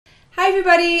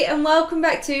everybody and welcome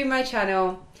back to my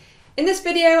channel. In this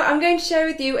video I'm going to share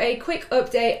with you a quick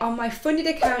update on my funded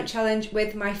account challenge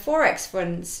with My Forex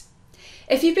Funds.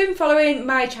 If you've been following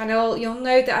my channel, you'll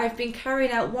know that I've been carrying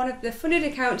out one of the funded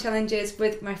account challenges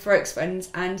with My Forex Funds,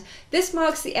 and this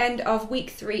marks the end of week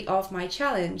 3 of my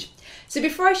challenge. So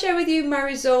before I share with you my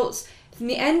results from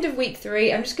the end of week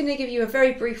 3, I'm just going to give you a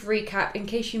very brief recap in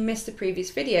case you missed the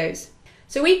previous videos.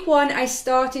 So week 1 I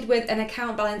started with an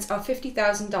account balance of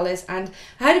 $50,000 and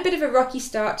I had a bit of a rocky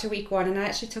start to week 1 and I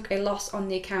actually took a loss on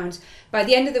the account. By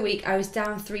the end of the week I was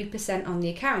down 3% on the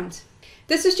account.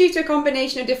 This was due to a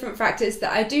combination of different factors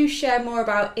that I do share more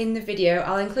about in the video.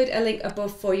 I'll include a link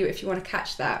above for you if you want to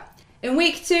catch that. In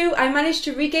week 2 I managed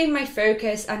to regain my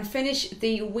focus and finish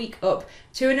the week up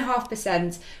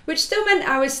 2.5%, which still meant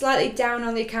I was slightly down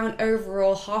on the account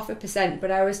overall 0.5%,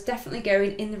 but I was definitely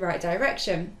going in the right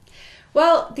direction.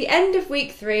 Well, the end of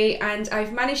week 3 and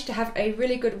I've managed to have a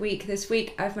really good week this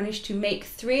week. I've managed to make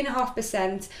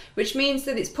 3.5%, which means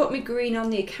that it's put me green on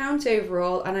the account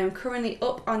overall and I'm currently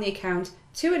up on the account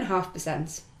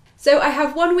 2.5%. So I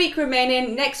have 1 week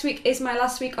remaining. Next week is my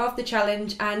last week of the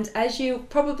challenge, and as you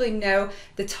probably know,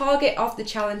 the target of the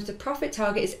challenge, the profit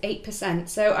target, is 8%.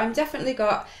 So I'm definitely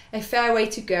got a fair way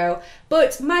to go.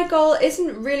 But my goal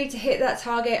isn't really to hit that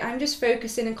target. I'm just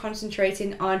focusing and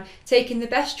concentrating on taking the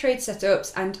best trade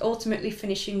setups and ultimately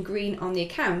finishing green on the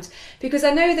account. Because I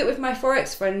know that with My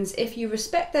Forex Funds, if you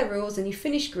respect their rules and you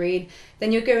finish green,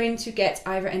 then you're going to get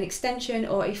either an extension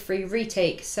or a free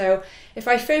retake. So if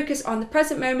I focus on the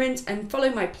present moment and follow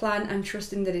my plan, I'm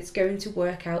trusting that it's going to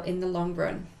work out in the long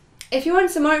run. If you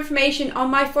want some more information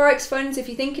on My Forex Funds, if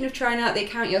you're thinking of trying out the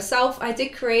account yourself, I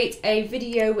did create a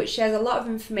video which shares a lot of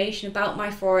information about My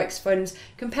Forex Funds,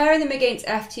 comparing them against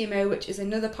FTMO, which is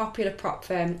another popular prop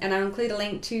firm, and I'll include a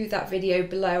link to that video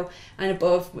below and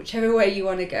above, whichever way you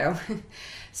want to go.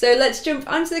 So let's jump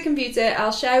onto the computer.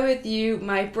 I'll share with you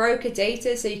my broker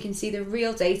data so you can see the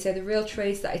real data, the real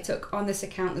trades that I took on this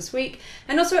account this week,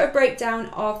 and also a breakdown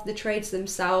of the trades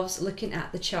themselves looking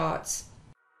at the charts.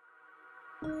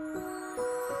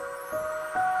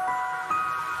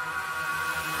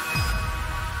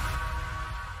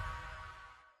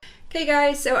 Okay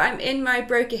guys, so I'm in my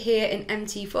broker here in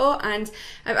MT4 and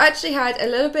I've actually had a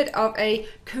little bit of a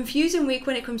confusing week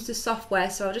when it comes to software,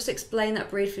 so I'll just explain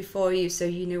that briefly for you so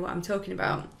you know what I'm talking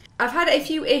about. I've had a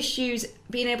few issues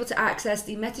being able to access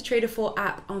the MetaTrader 4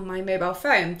 app on my mobile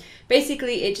phone.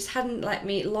 Basically, it just hadn't let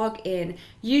me log in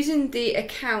using the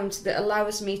account that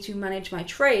allows me to manage my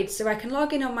trades. So I can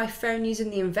log in on my phone using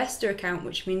the investor account,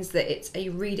 which means that it's a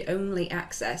read-only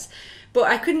access. But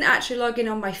I couldn't actually log in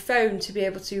on my phone to be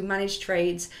able to manage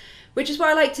trades, which is what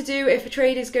I like to do. If a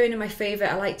trade is going in my favor,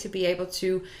 I like to be able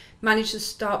to manage the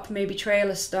stop, maybe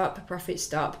trail a stop, a profit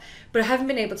stop, but I haven't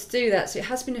been able to do that, so it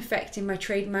has been affecting my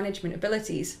trade management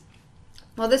abilities.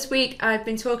 Well, this week I've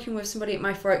been talking with somebody at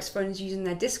My Forex Funds using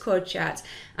their Discord chat,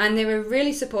 and they were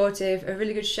really supportive. A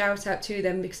really good shout out to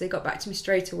them because they got back to me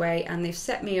straight away and they've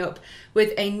set me up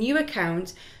with a new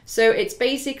account. So it's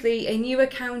basically a new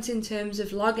account in terms of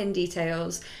login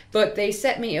details, but they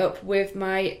set me up with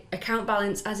my account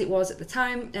balance as it was at the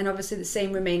time and obviously the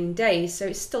same remaining days, so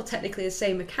it's still technically the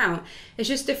same account. It's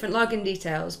just different login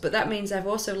details, but that means I've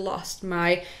also lost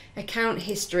my account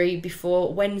history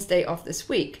before Wednesday of this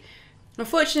week.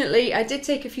 Unfortunately, I did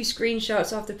take a few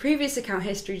screenshots of the previous account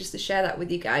history just to share that with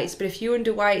you guys, but if you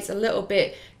wonder why it's a little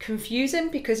bit confusing,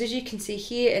 because as you can see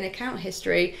here in account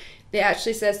history, it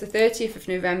actually says the 30th of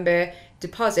November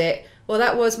deposit. Well,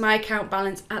 that was my account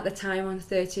balance at the time on the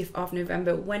 30th of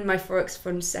November when My Forex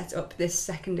Fund set up this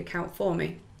second account for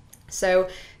me. So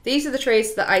these are the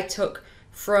trades that I took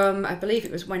from, I believe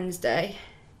it was Wednesday,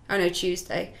 oh no,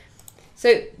 Tuesday.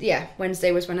 So yeah,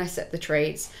 Wednesday was when I set the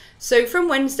trades. So from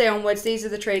Wednesday onwards, these are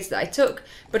the trades that I took.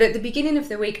 But at the beginning of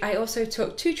the week, I also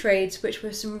took 2 trades, which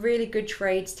were some really good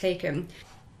trades taken.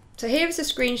 So here's a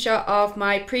screenshot of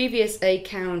my previous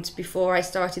account before I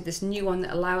started this new one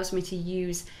that allows me to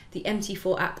use the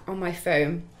MT4 app on my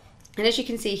phone. And as you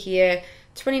can see here,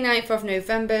 29th of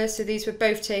November, so these were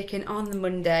both taken on the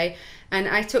Monday. And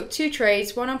I took 2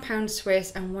 trades, one on pound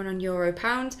Swiss and one on euro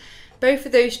pound. Both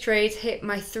of those trades hit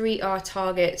my 3R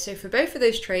target. So for both of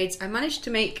those trades, I managed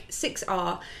to make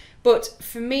 6R. But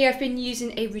for me, I've been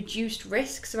using a reduced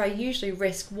risk. So I usually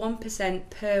risk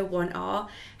 1% per 1R.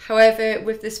 However,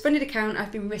 with this funded account,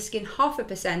 I've been risking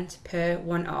 0.5% per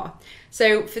 1R.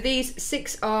 So for these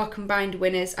 6R combined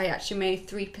winners, I actually made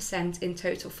 3% in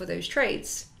total for those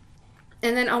trades.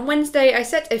 And then on Wednesday, I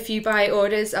set a few buy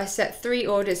orders. I set 3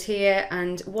 orders here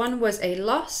and one was a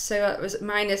loss, so that was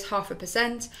minus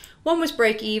 0.5%. One was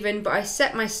break even, but I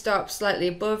set my stop slightly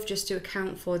above just to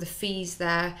account for the fees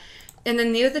there. And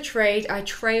then the other trade, I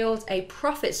trailed a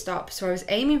profit stop. So I was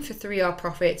aiming for 3R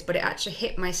profit, but it actually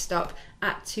hit my stop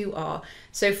at 2R.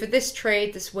 So for this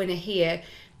trade, this winner here,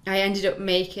 I ended up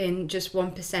making just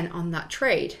 1% on that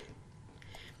trade.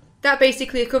 That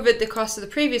basically covered the cost of the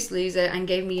previous loser and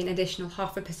gave me an additional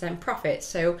 0.5% profit.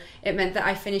 So it meant that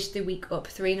I finished the week up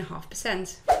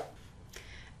 3.5%.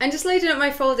 And just laid up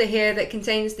my folder here that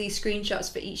contains the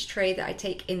screenshots for each trade that I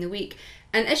take in the week.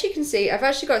 And as you can see, I've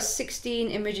actually got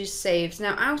 16 images saved.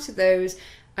 Now out of those,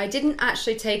 I didn't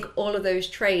actually take all of those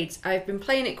trades. I've been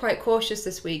playing it quite cautious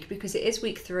this week because it is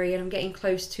week 3 and I'm getting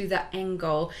close to that end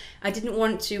goal. I didn't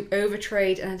want to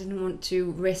overtrade and I didn't want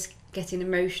to risk getting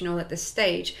emotional at this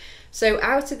stage. So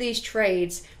out of these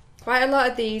trades, quite a lot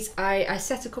of these I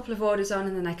set a couple of orders on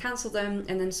and then I cancelled them,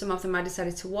 and then some of them I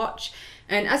decided to watch.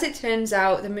 And as it turns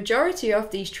out, the majority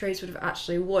of these trades would have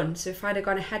actually won. So if I'd have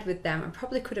gone ahead with them, I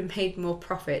probably could have made more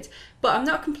profit. But I'm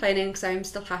not complaining because I'm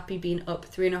still happy being up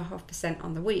 3.5%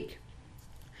 on the week.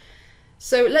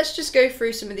 So let's just go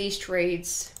through some of these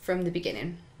trades from the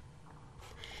beginning.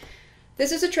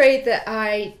 This is a trade that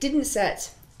I didn't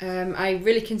set. I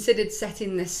really considered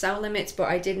setting this sell limit, but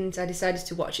I didn't. I decided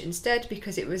to watch it instead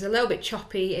because it was a little bit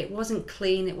choppy. It wasn't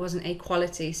clean, it wasn't A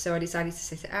quality, so I decided to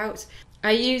sit it out.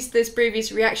 I used this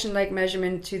previous reaction leg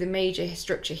measurement to the major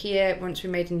structure here once we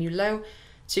made a new low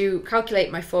to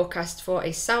calculate my forecast for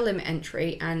a sell limit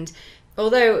entry. And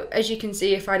although, as you can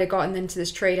see, if I'd have gotten into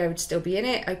this trade, I would still be in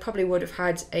it. I probably would have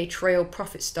had a trail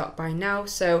profit stop by now.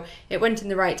 So it went in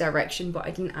the right direction, but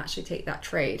I didn't actually take that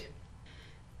trade.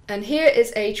 And here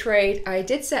is a trade I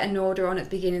did set an order on at the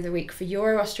beginning of the week for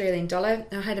Euro Australian dollar.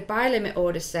 I had a buy limit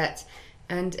order set,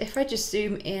 and if I just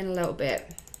zoom in a little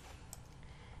bit,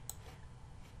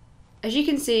 as you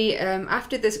can see,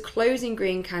 after this closing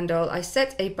green candle, I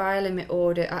set a buy limit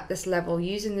order at this level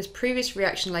using this previous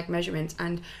reaction leg measurement,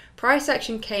 and price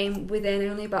action came within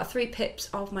only about 3 pips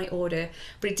of my order,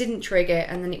 but it didn't trigger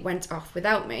and then it went off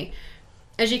without me.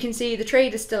 As you can see, the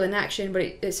trade is still in action, but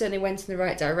it certainly went in the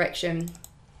right direction.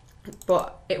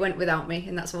 But it went without me,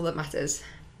 and that's all that matters.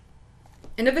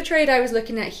 Another trade I was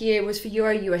looking at here was for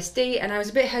Euro USD, and I was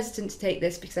a bit hesitant to take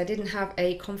this because I didn't have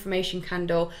a confirmation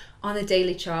candle on the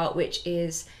daily chart, which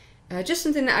is just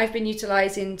something that I've been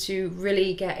utilizing to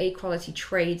really get A quality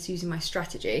trades using my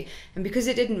strategy. And because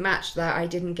it didn't match that, I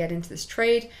didn't get into this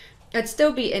trade. I'd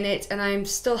still be in it, and I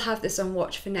still have this on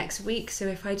watch for next week, so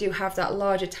if I do have that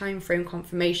larger time frame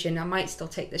confirmation, I might still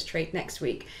take this trade next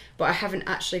week, but I haven't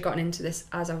actually gotten into this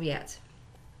as of yet.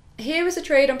 Here is a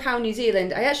trade on pound New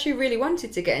Zealand. I actually really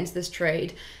wanted to get into this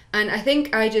trade, and I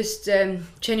think I just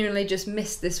genuinely just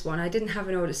missed this one. I didn't have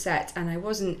an order set, and I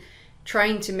wasn't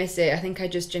trying to miss it. I think I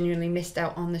just genuinely missed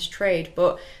out on this trade,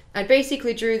 but I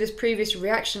basically drew this previous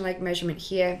reaction leg measurement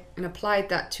here and applied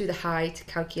that to the high to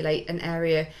calculate an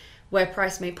area where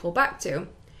price may pull back to.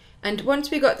 And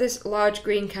once we got this large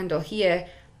green candle here,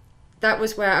 that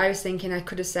was where I was thinking I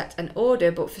could have set an order,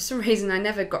 but for some reason I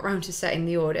never got around to setting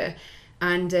the order.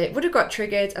 And it would have got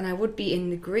triggered and I would be in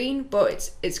the green,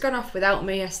 but it's gone off without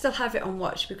me. I still have it on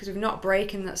watch because we've not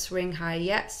broken that swing high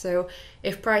yet. So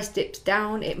if price dips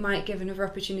down, it might give another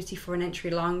opportunity for an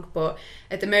entry long, but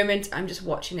at the moment I'm just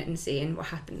watching it and seeing what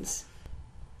happens.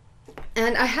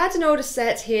 And I had an order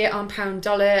set here on pound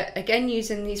dollar, again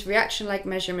using these reaction leg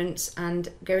measurements and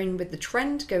going with the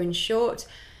trend, going short.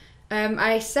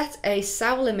 I set a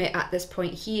sell limit at this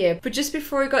point here, but just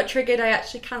before it got triggered, I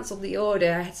actually cancelled the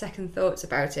order. I had second thoughts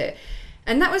about it.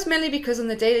 And that was mainly because on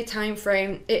the daily time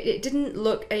frame, it didn't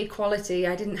look A quality.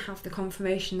 I didn't have the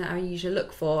confirmation that I usually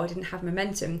look for. I didn't have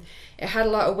momentum. It had a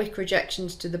lot of wick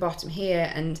rejections to the bottom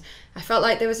here, and I felt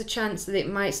like there was a chance that it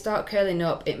might start curling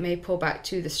up. It may pull back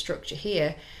to the structure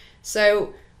here.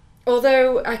 So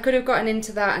although I could have gotten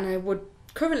into that and I would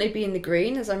currently be in the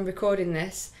green as I'm recording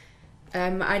this,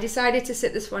 I decided to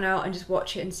sit this one out and just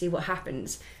watch it and see what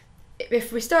happens.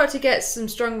 If we start to get some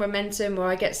strong momentum, or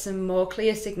I get some more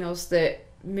clear signals that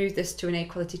move this to an A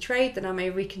quality trade, then I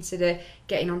may reconsider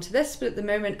getting onto this, but at the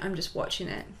moment I'm just watching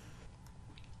it.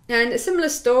 And a similar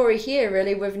story here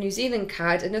really with New Zealand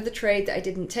CAD, another trade that I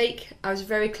didn't take. I was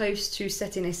very close to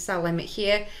setting a sell limit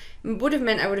here. It would have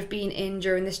meant I would have been in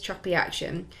during this choppy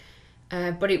action,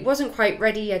 but it wasn't quite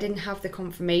ready. I didn't have the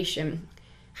confirmation.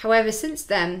 However, since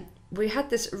then, we had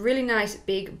this really nice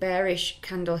big bearish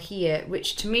candle here,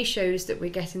 which to me shows that we're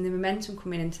getting the momentum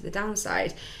coming into the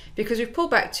downside because we've pulled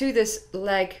back to this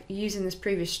leg using this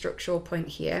previous structural point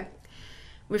here.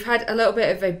 We've had a little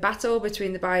bit of a battle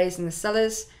between the buyers and the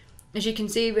sellers. As you can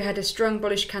see, we had a strong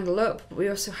bullish candle up, but we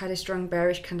also had a strong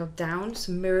bearish candle down,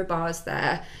 some mirror bars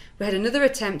there. We had another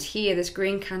attempt here, this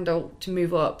green candle, to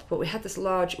move up, but we had this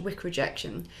large wick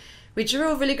rejection, which are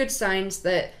all really good signs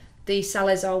that the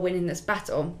sellers are winning this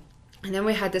battle. And then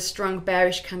we had this strong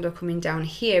bearish candle coming down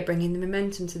here, bringing the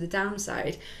momentum to the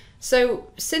downside. So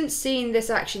since seeing this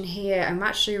action here, I'm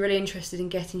actually really interested in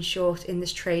getting short in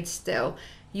this trade still,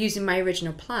 using my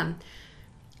original plan.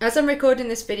 As I'm recording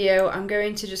this video, I'm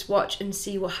going to just watch and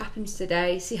see what happens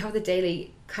today, see how the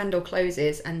daily candle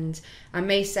closes, and I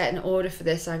may set an order for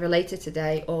this either later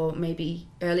today or maybe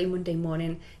early Monday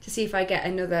morning to see if I get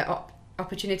another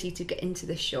opportunity to get into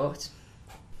this short.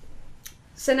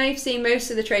 So now you've seen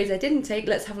most of the trades I didn't take,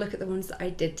 let's have a look at the ones that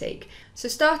I did take. So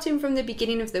starting from the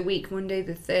beginning of the week, Monday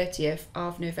the 30th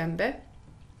of November,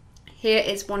 here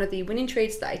is one of the winning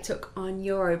trades that I took on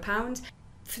Euro-Pound.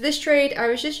 For this trade, I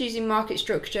was just using market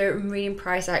structure and reading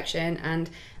price action, and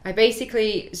I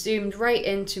basically zoomed right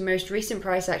into most recent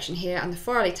price action here on the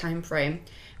 4-hourly time frame.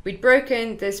 We'd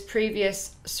broken this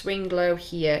previous swing low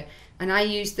here, and I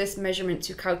used this measurement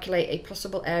to calculate a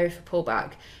possible area for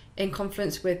pullback in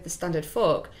confluence with the standard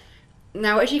fork.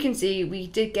 Now, as you can see, we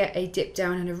did get a dip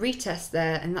down and a retest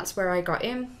there, and that's where I got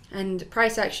in, and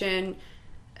price action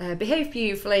behaved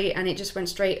beautifully, and it just went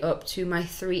straight up to my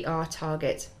 3R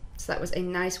target. So that was a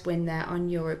nice win there on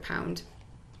Euro-Pound.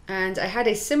 And I had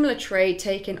a similar trade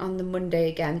taken on the Monday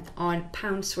again on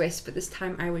Pound Swiss, but this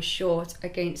time I was short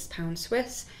against Pound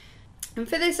Swiss. And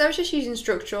for this, I was just using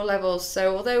structural levels.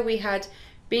 So although we had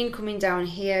been coming down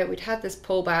here, we'd had this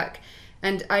pullback,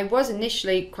 and I was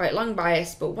initially quite long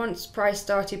biased, but once price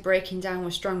started breaking down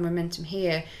with strong momentum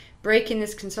here, breaking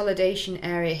this consolidation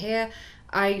area here,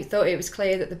 I thought it was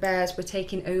clear that the bears were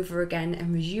taking over again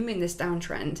and resuming this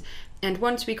downtrend. And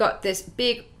once we got this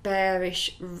big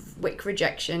bearish wick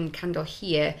rejection candle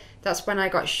here, that's when I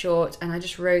got short, and I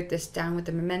just rode this down with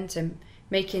the momentum,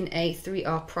 making a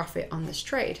 3R profit on this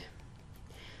trade.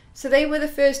 So they were the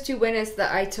first two winners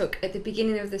that I took at the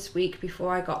beginning of this week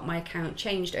before I got my account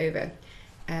changed over.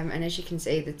 And as you can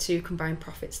see, the two combined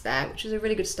profits there, which was a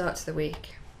really good start to the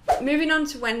week. Moving on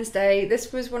to Wednesday,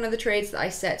 this was one of the trades that I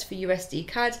set for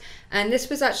USDCAD, and this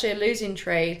was actually a losing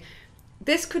trade.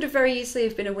 This could have very easily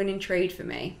have been a winning trade for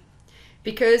me,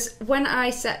 because when I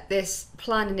set this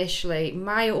plan initially,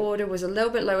 my order was a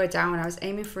little bit lower down. I was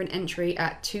aiming for an entry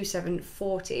at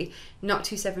 2740, not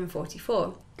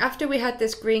 2744. After we had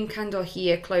this green candle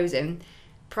here closing,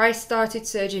 price started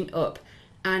surging up,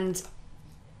 and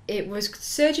it was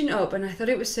surging up, and I thought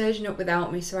it was surging up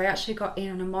without me, so I actually got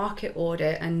in on a market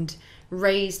order and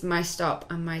raised my stop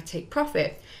and my take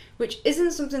profit, which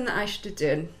isn't something that I should have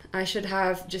done. I should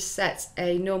have just set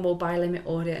a normal buy limit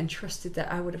order and trusted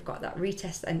that I would have got that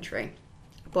retest entry,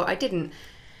 but I didn't.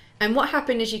 And what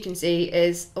happened, as you can see,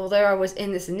 is although I was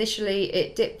in this initially,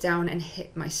 it dipped down and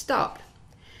hit my stop.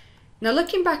 Now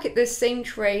looking back at this same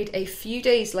trade a few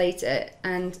days later,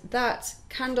 and that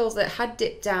candle that had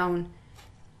dipped down,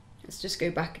 let's just go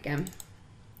back again.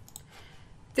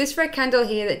 This red candle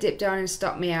here that dipped down and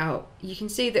stopped me out, you can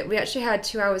see that we actually had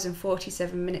 2 hours and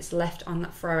 47 minutes left on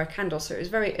that 4-hour candle, so it was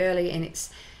very early in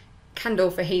its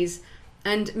candle phase.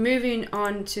 And moving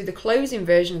on to the closing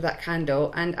version of that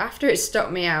candle, and after it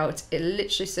stopped me out, it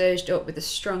literally surged up with a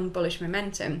strong bullish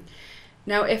momentum.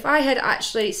 Now if I had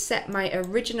actually set my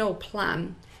original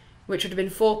plan, which would have been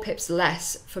 4 pips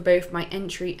less for both my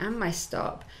entry and my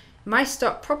stop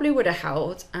probably would have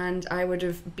held, and I would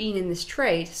have been in this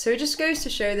trade. So it just goes to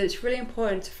show that it's really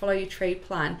important to follow your trade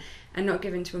plan and not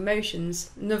give in to emotions.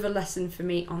 Another lesson for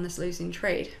me on this losing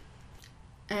trade.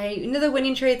 Another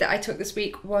winning trade that I took this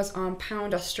week was on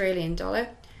Pound Australian dollar.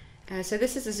 So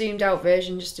this is a zoomed out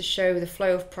version just to show the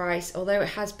flow of price. Although it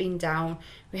has been down,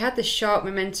 we had this sharp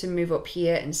momentum move up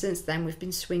here, and since then we've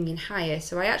been swinging higher.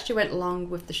 So I actually went long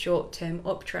with the short term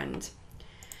uptrend.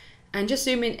 And just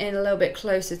zooming in a little bit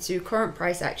closer to current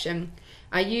price action,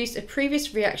 I used a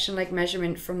previous reaction leg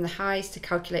measurement from the highs to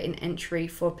calculate an entry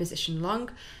for position long.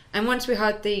 And once we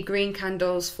had the green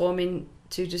candles forming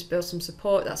to just build some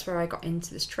support, that's where I got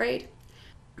into this trade.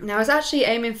 Now I was actually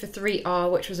aiming for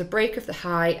 3R, which was a break of the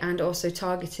high and also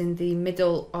targeting the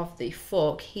middle of the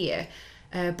fork here.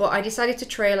 But I decided to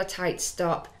trail a tight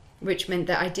stop, which meant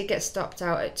that I did get stopped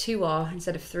out at 2R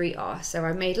instead of 3R. So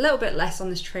I made a little bit less on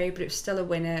this trade, but it was still a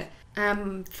winner.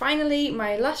 Finally,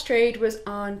 my last trade was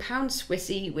on Pound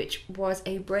Swissy, which was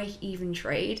a break-even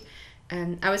trade.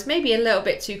 I was maybe a little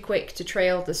bit too quick to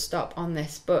trail the stop on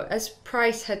this, but as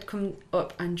price had come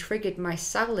up and triggered my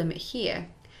sell limit here,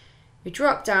 we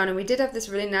dropped down and we did have this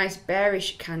really nice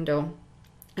bearish candle.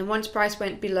 And once price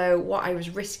went below what I was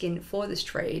risking for this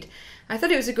trade, I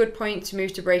thought it was a good point to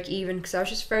move to break even, because I was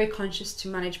just very conscious to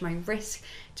manage my risk,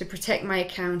 to protect my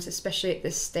account, especially at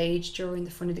this stage during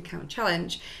the funded account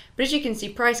challenge. But as you can see,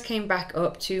 price came back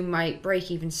up to my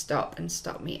break even stop and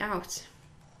stopped me out.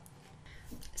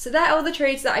 So that are all the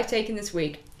trades that I've taken this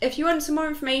week. If you want some more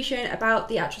information about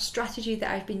the actual strategy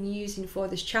that I've been using for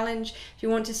this challenge, if you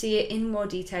want to see it in more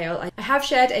detail, I have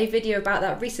shared a video about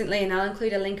that recently, and I'll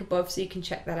include a link above so you can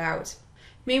check that out.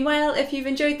 Meanwhile, if you've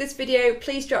enjoyed this video,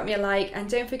 please drop me a like and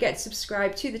don't forget to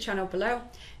subscribe to the channel below,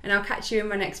 and I'll catch you in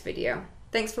my next video.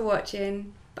 Thanks for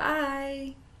watching.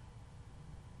 Bye!